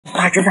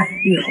花枝饭，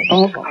一会儿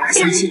帮我搞他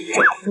相亲，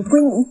这都归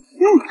你。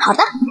好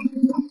的。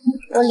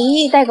我离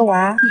异带个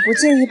娃，你不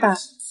介意吧？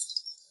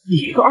你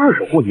一个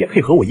20户也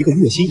配合我一个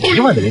月薪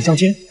1万的人相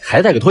亲，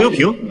还带个拖油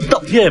瓶，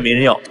当天也没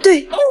人要。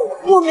对，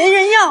我没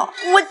人要，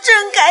我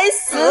真该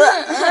死！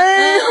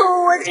哎呦，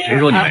我这谁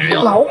说你没人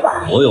要？老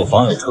板，我有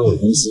房有车有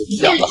公司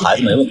，2个孩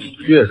子没问题。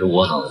越是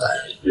窝囊的男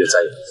人，越在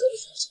意自己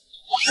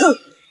的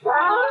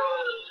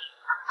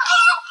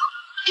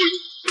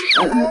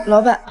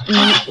老板，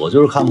我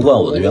就是看不惯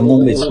我的员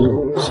工被欺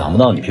负，想不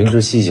到你平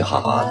时嘻嘻哈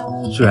哈的，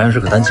居然是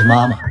个单亲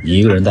妈妈。你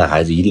一个人带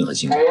孩子一定很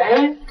辛苦。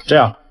这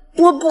样，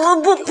我不，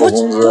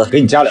工资给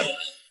你加2倍。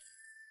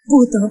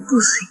不得不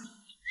说，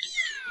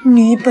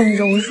女本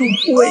柔弱，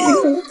为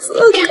母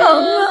则刚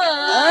啊！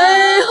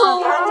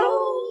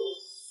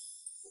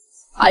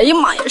哎呀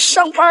妈呀，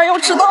上班要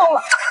迟到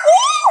了！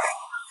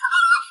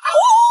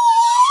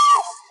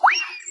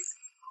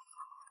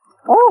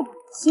哦，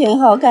幸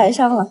好赶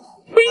上了。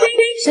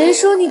谁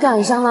说你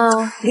赶上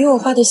了？离我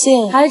画的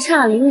线还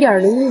差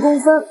0.01公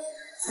分，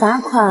罚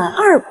款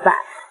200。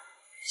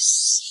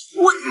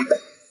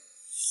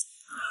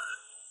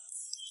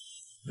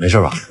没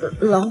事吧？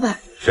老板，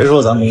谁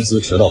说咱公司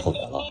迟到扣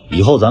钱了？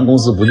以后咱公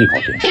司不计考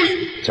勤。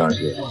江儿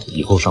姐，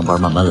以后上班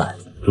慢慢来，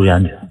注意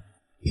安全。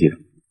记住，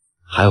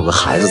还有个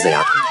孩子在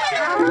家等。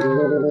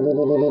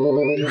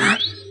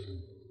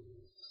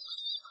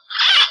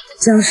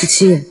江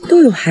17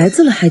都有孩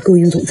子了，还勾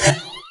引总裁？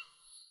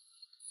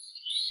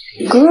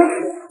哥，喂，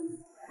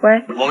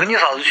我跟你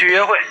嫂子去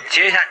约会，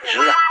接一下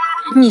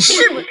你侄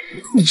子。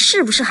你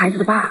是不是孩子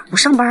的爸？我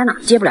上班呢，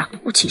接不了，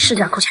我请事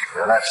假扣钱。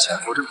原来是前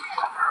夫这么不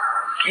靠谱，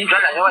给你转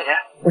2000块钱。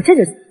我这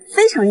就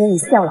非常愿意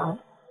效劳。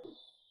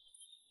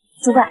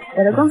主管，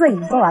我的工作已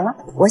经做完了，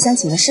我想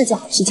请个事假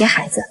去接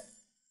孩子。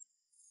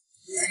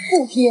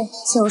不批，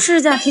请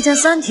事假提前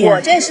3天。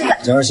我这是在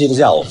江儿熙的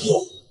假我批了，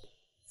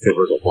这会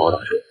儿走不好打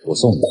车，我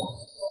送你。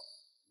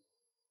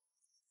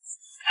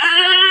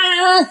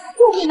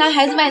又给男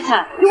孩子卖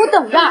惨，给我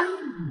等着！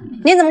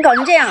你怎么搞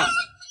成这样啊？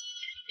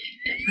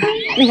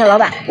那个老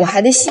板，我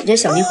还得洗这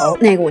小泥猴，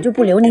那个我就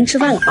不留您吃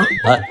饭了啊。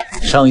哎，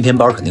上一天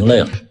班肯定累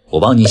了，我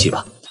帮你洗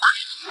吧。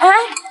哎，来，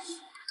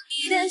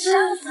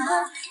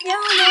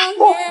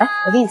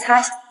我给你擦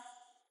一下。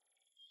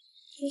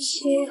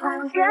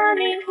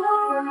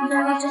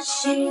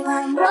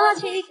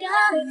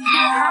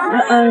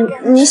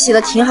你洗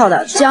的挺好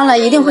的，将来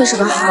一定会是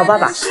个好爸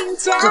爸。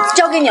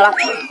交给你了。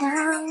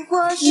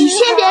你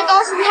先别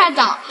高兴太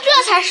早，这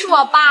才是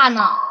我爸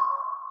呢。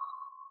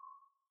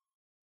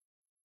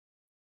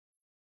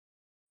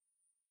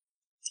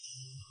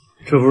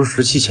这不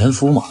是17前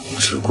夫吗？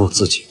只顾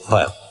自己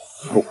快活，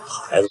不管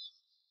孩子。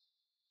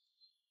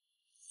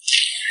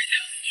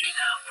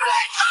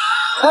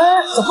哎，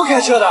怎么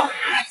开车的？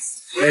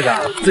妹子，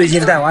最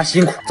近带娃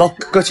辛苦，走，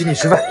哥请你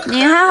吃饭。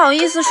你还好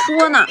意思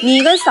说呢？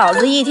你跟嫂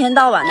子一天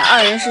到晚的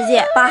2人世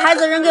界，把孩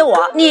子扔给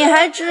我，你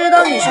还知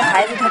道你是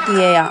孩子他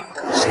爹呀？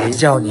谁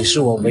叫你是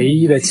我唯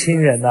一的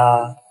亲人呢？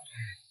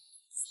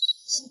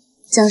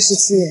江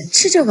17，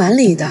吃着碗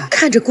里的，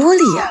看着锅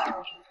里呀。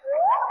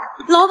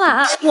老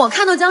板，我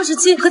看到江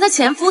17和她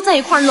前夫在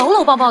一块搂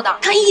搂抱抱的，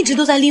他一直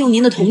都在利用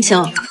您的同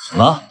情。什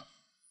么？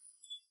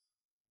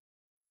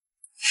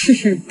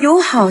有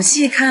好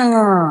戏看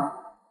了。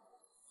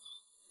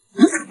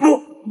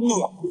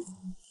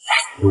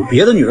有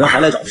别的女人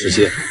还来找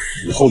17，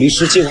以后离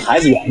17和孩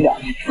子远点。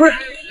不是，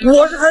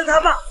我是孩子他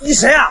爸，你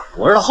谁啊？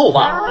我是他后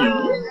爸。哎，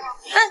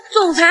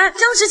总裁，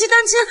江17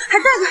单亲，还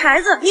带个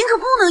孩子，您可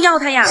不能要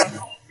他呀！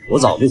我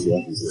早就喜欢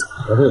17，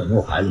和他有没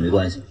有孩子没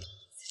关系。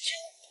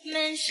17，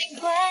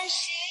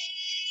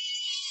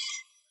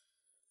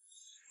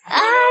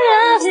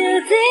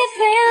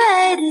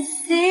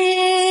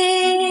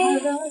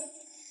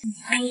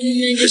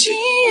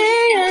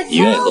你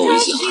愿意和我一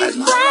起养孩子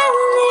吗？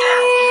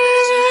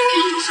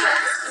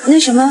那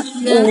什么，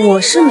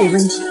我是没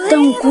问题，但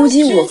我估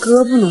计我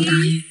哥不能答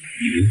应。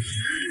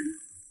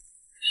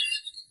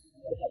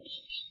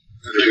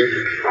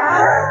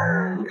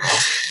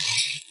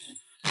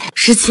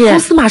17，公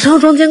司马上要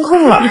装监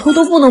控了，以后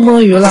都不能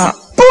摸鱼了。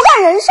不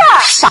干人事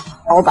儿，傻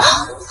老板，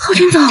浩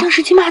群总，江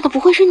17骂的不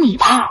会是你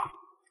吧？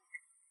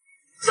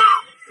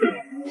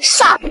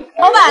傻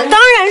老板当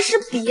然是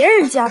别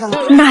人家的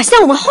了，哪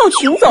像我们浩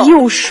群总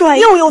又帅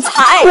又有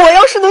才。我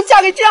要是能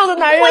嫁给这样的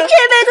男人，我这辈子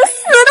死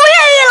都愿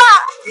意了。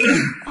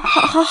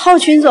浩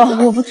群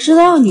总，我不知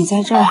道你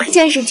在这儿。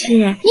江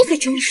17，你可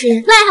真是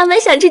癞蛤蟆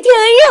想吃天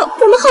鹅肉。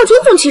我们浩群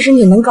总其实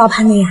你能高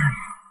攀的呀。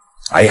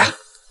哎呀，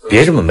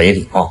别这么没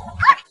礼貌，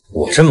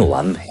我这么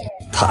完美，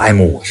他爱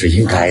慕我是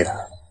应该的，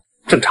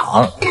正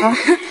常。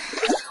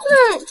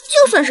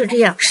就算是这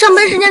样，上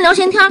班时间聊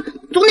闲天，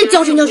总得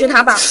教训教训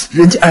他吧。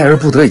人家爱而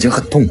不得已经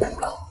很痛苦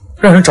了，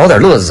让人找点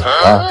乐子怎么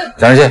了？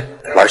江17，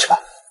玩去吧。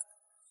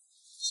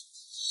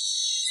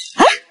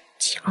哎，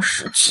江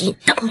17，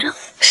等着。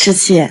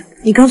17，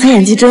你刚才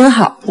演技真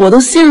好，我都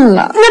信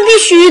了。那必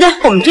须的，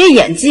我们这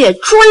演技专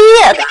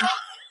业的。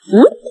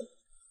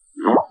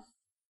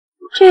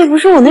这不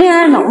是我那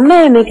爱脑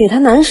妹妹给她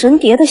男神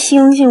叠的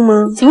星星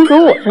吗？怎么搁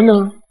我这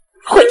呢？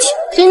晦气。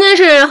今天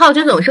是浩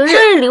群总生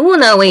日礼物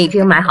呢，我已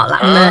经买好了，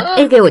你们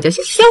A 给我就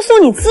行。要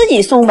送你自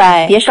己送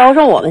呗，别捎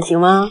上我们行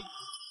吗？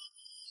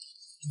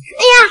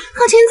哎呀，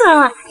浩群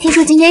总，听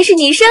说今天是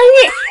你生日，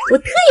我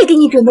特意给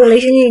你准备了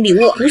生日礼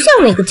物，不像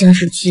那个僵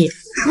尸期，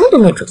什么都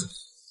没准备。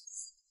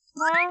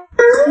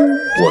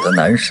我的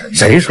男神，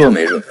谁说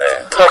没准备？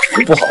他只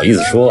是不好意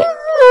思说。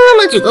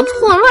摸了几个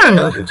破烂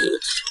能是第一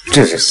次？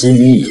这是心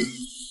意。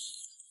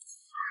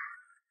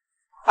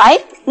哎，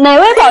哪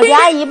位保洁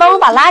阿姨帮我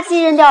把垃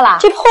圾扔掉了？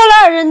这破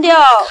烂扔掉，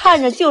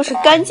看着就是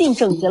干净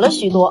整洁了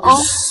许多啊。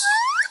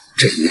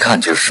这一看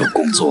就是手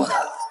工做的，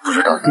不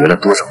知道叠了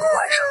多少个晚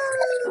上。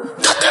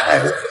他太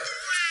饿了。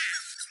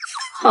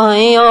哎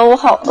呀，我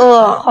好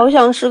饿，好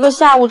想吃个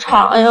下午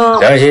茶呀。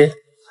梁雨欣，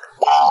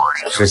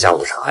吃下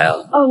午茶呀？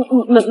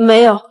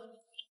没有。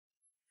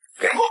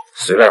给，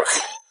随便买。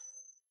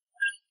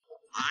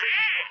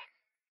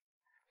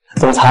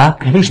总裁，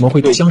你为什么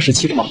会对姜十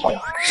七这么好呀？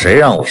谁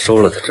让我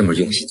收了他这么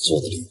用心做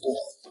的礼物？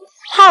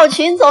浩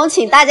群总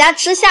请大家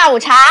吃下午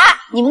茶，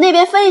你们那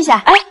边分一下。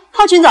哎，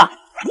浩群总，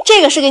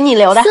这个是给你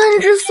留的。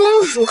3只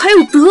松鼠，还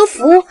有德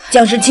芙。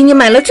僵尸期你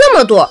买了这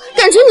么多，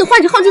感情你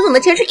换取浩群总的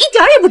钱是一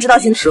点也不知道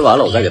心。吃完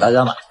了我再给大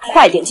家买。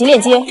快点击链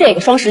接，这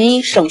个双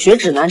11省学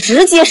指南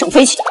直接省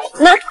飞起。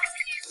那。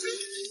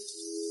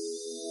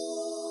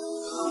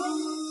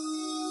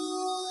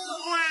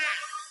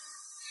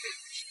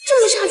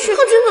这么下去，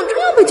浩群总真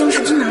要被僵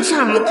尸期拿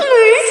下了。不允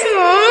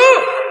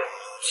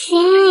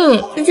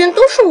许！之前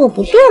都是我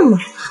不对嘛，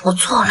我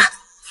错了。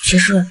其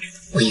实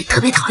我也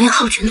特别讨厌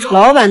浩群总，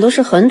老板都是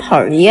很讨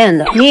人厌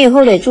的，你以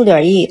后得注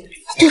点意。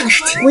对了，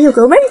十七，我有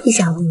个问题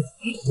想问你，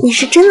你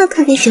是真的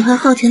特别喜欢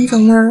浩群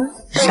总吗？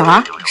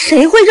啥？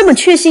谁会这么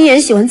缺心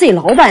眼喜欢自己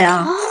老板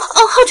呀？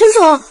浩群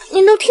总，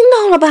您都听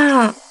到了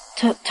吧？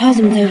他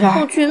怎么在这儿？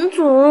浩群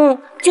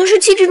总，僵尸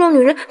期这种女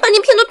人把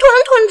您骗得团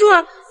团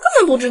转。根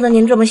本不知道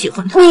您这么喜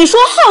欢他。你说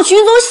浩群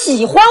总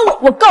喜欢我，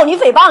我告你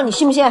诽谤，你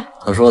信不信？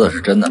他说的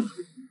是真的，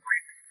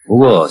不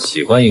过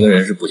喜欢一个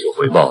人是不求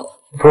回报的，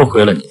多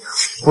亏了你，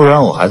不然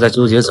我还在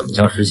纠结怎么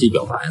向十七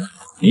表白呢。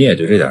你也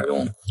就这点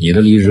用，你的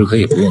离职可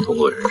以不用通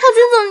过人事。浩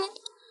群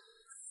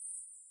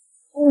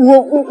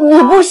总，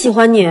我不喜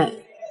欢你。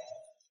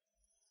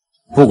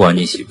不管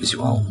你喜不喜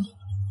欢我，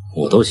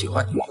我都喜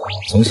欢你。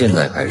从现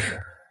在开始，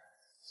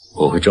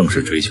我会正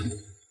式追求你。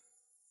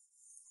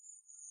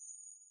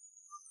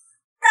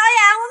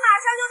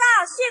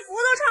戏服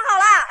都穿好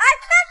了，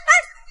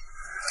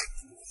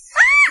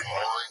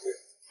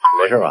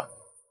没事吧？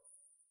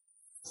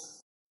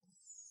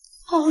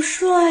好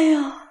帅呀！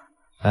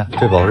哎，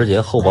这保时捷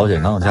后保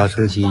险杠加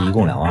车漆一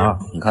共2万2，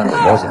你看总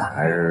保险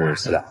还是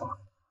4两？2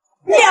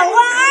万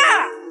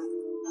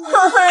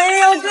2！哎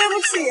呀，对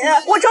不起，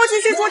我超期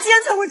去捉奸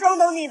才会撞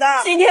到你的。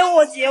今天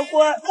我结婚，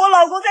我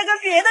老公在跟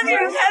别的女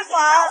人开房。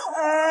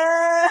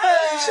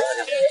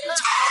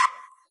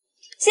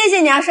谢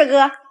谢你啊，帅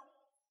哥。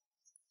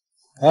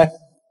哎，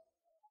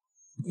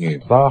女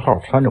8号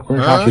穿着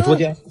婚纱去捉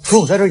奸，说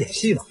我在这演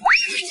戏呢。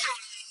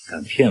敢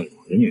骗我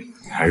的女人，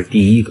你还是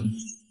第一个。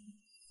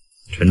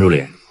陈助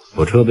理，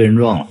我车被人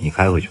撞了，你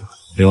开回去吧。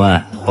另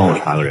外，帮我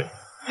查个人。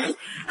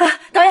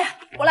导演，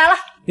我来了。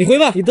你回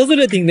吧，你得罪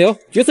了顶流，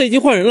角色已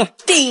经换人了。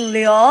顶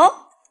流？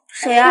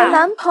谁啊？我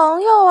男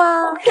朋友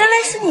啊。原来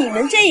是你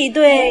们这一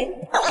对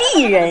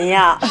艺人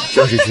呀。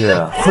江十七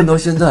混到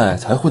现在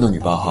才混到女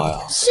8号呀。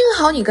幸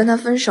好你跟他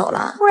分手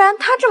了，不然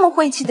他这么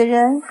晦气的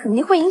人肯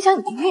定会影响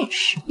你的运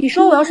势。你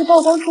说我要是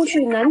曝光出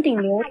去，男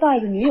顶流带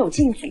着女友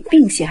进组，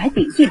并且还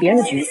顶替别人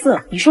的角色，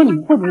你说你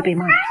们会不会被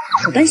骂？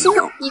好担心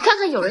哦。你看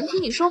看有人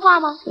听你说话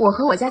吗？我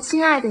和我家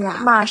亲爱的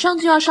呀，马上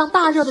就要上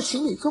大热的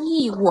情侣综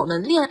艺《我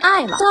们恋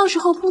爱了》，到时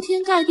候铺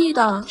天盖地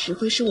的只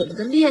会是我们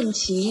的恋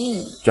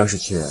情。江十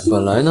七，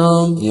本来呢，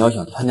你要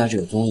想参加这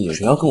个综艺，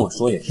只要跟我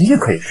说也你也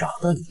可以上，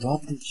但你抓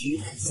不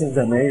急，现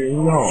在没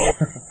人要。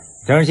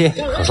江十七，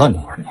可算你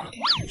玩你了。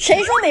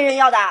谁说没人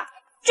要的？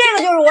这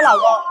个就是我老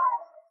公。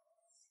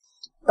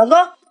老公，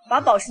把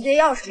保时捷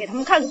钥匙给他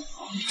们看看。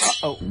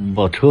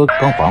我车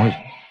刚还回去。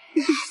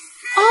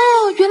哦，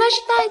原来是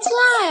代驾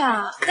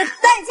呀！代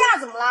驾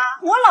怎么啦？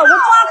我老公抓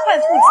快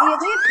腹肌，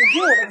可以抚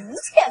平我的一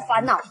切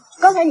烦恼。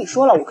刚才你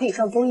说了，我可以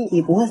上综艺，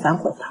你不会反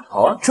悔吧？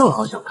好啊，正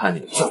好想看你，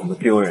怎么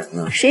丢人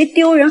呢？谁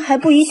丢人还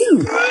不一定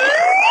呢。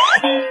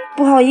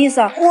不好意思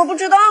啊，我不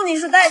知道你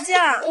是代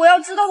驾，我要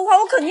知道的话，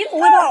我肯定不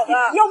会跑的。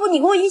要不你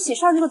跟我一起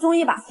上这个综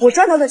艺吧，我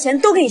赚到的钱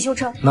都给你修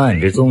车。那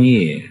你这综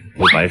艺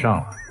就白上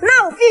了。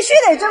那我必须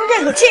得争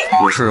这口气。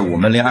我是我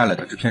们恋爱了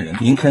的制片人，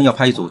明天要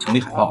拍一组情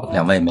侣海报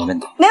，2位没问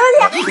题。没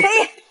问题，可以。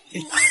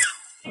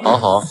好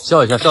好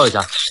笑一下，笑一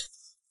下。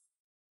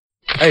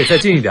哎，再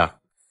近一点。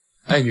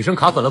哎，女生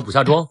卡粉了，补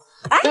下妆。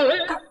哎，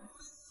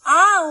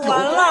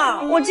完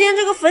了，我今天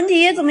这个粉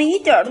底怎么一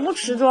点都不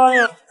持妆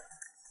呀？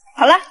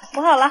好了，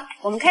补好了，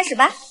我们开始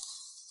吧。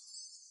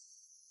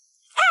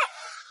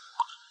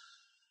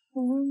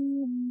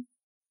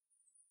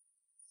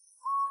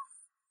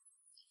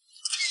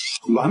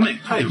完美，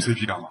太有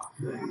CP 感了。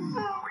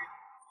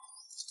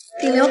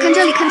顶流，看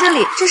这里，看这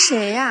里，这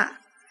谁呀？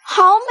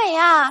好美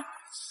啊！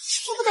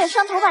这不得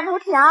上头版头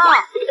条？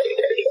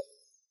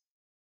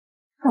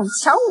敢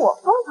抢我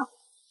风头！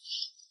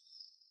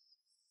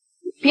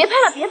别拍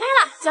了，别拍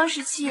了，姜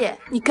十七，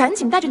你赶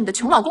紧带着你的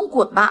穷老公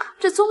滚吧！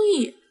这综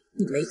艺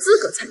你没资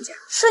格参加。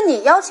是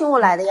你邀请我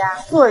来的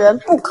呀，做人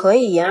不可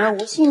以言而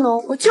无信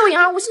哦。我就言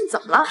而无信怎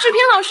么了？制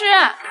片老师，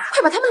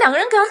快把他们2个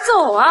人赶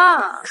走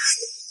啊！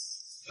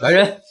来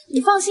人，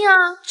你放心啊，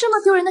这么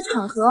丢人的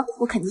场合，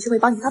我肯定是会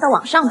帮你发到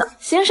网上的。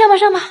行，上吧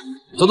上吧。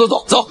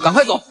走，赶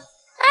快走！哎，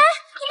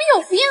你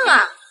们有病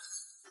啊！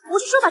不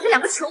是说把这2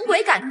个穷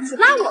鬼赶出去，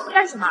拉我们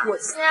干什么？我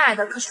亲爱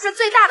的可是这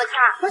最大的咖。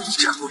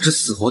这不是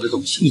死活的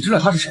东西，你知道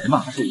他是谁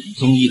吗？他是我们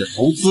综艺的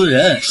投资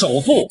人、首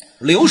富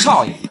刘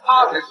少爷，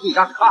他才是最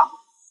大的咖。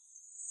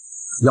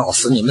要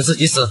死你们自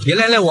己死，别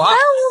连累我啊！哎，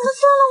我们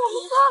错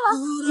了。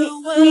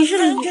你是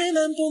李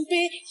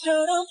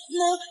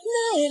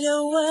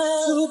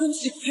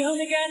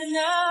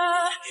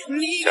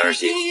小儿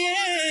媳，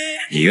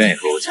你愿意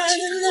和我讲戏？